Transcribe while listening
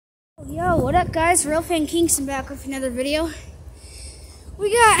Yo, what up guys? Real Fan Kingston back with another video.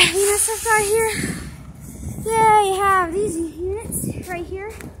 We got BNSF right here. Yeah, you have these units right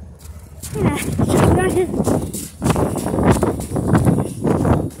here. Yeah, check it out here.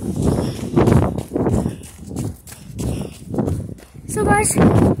 So guys,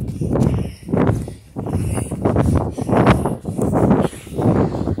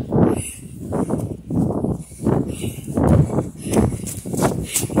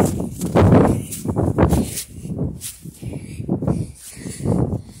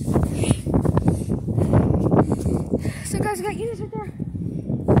 I got units right there.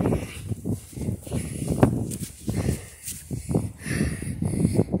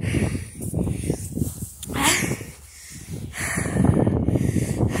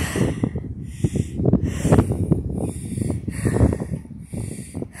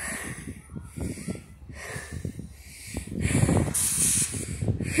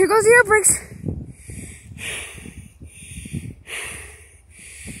 Here goes the air brakes.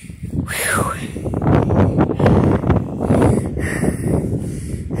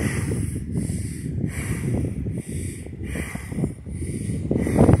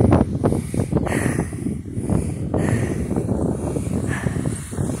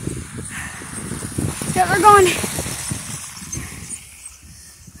 Yeah, we're going.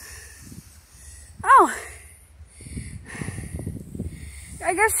 Oh,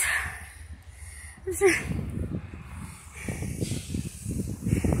 I guess.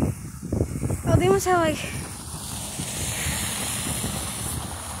 Oh, they must have like.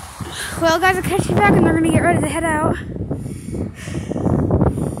 Well, guys, I'll catch you back, and they're gonna get ready to head out.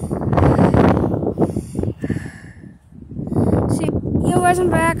 See, yo, guys, I'm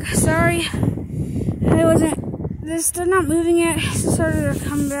back. Sorry. I wasn't, they're not moving yet, so started to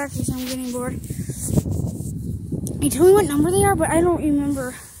come back because I'm getting bored. He told me what number they are, but I don't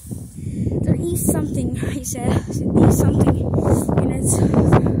remember. They're E something, he said. E something. And it's, I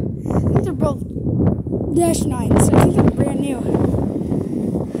think they're both -9, so I think they're brand new.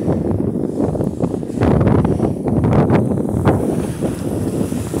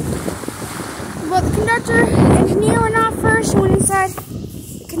 Well, the conductor, engineer went off first, went inside.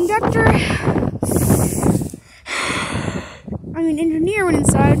 Conductor, engineer went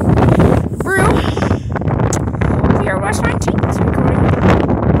inside. Brew. Here, watch 19. It's recording.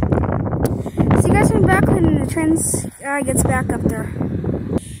 So you guys come back when the trans gets back up there.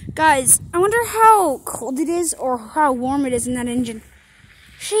 Guys, I wonder how cold it is or how warm it is in that engine.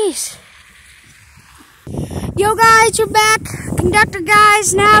 Jeez. Yo guys, you're back. Conductor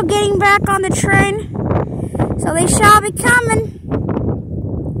guys now getting back on the train. So they shall be coming.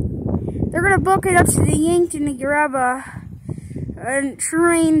 They're gonna book it up to the Yankton to grab a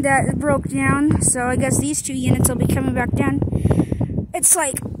train that broke down, so I guess these two units will be coming back down. It's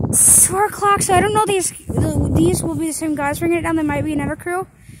like 4 o'clock, so I don't know these will be the same guys bringing it down. There might be another crew,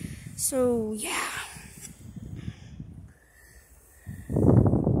 so yeah.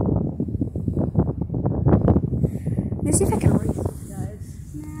 Let me see if I can read this, guys.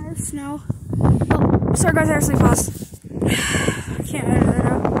 Nah, there's snow. Oh, sorry guys, I actually paused. I can't edit that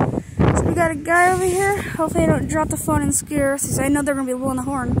out. We got a guy over here. Hopefully I don't drop the phone and scare us, because I know they're going to be blowing the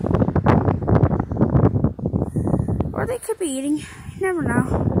horn. Or they could be eating. You never know.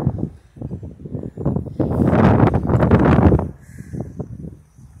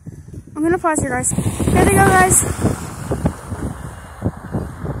 I'm going to pause here, guys. There they go, guys.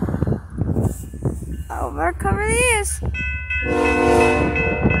 Oh, better cover these.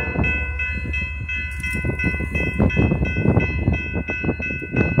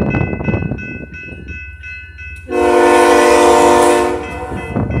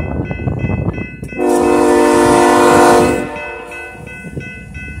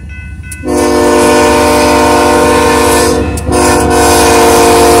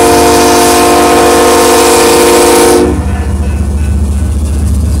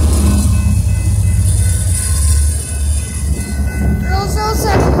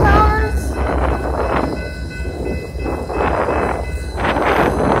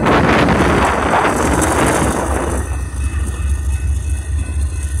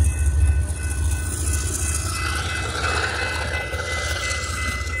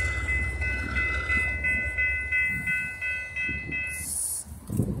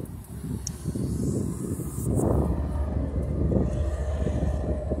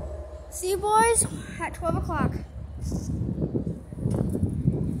 See you boys at 12 o'clock.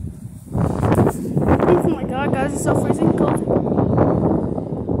 Oh my god, guys, it's so freezing cold.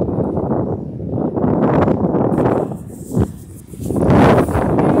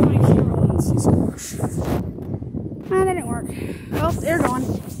 Ah, that didn't work. Well, they're gone.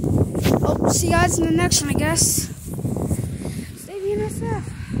 See you guys in the next one, I guess. Stay BNSF.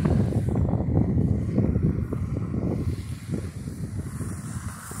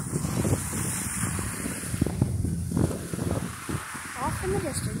 Off in the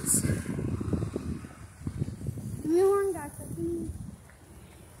distance. Give me a horn, guys.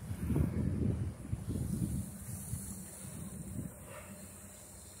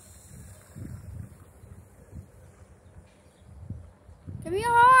 Give me a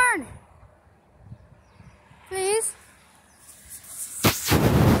horn! Please.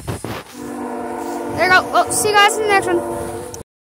 There you go. Well, see you guys in the next one.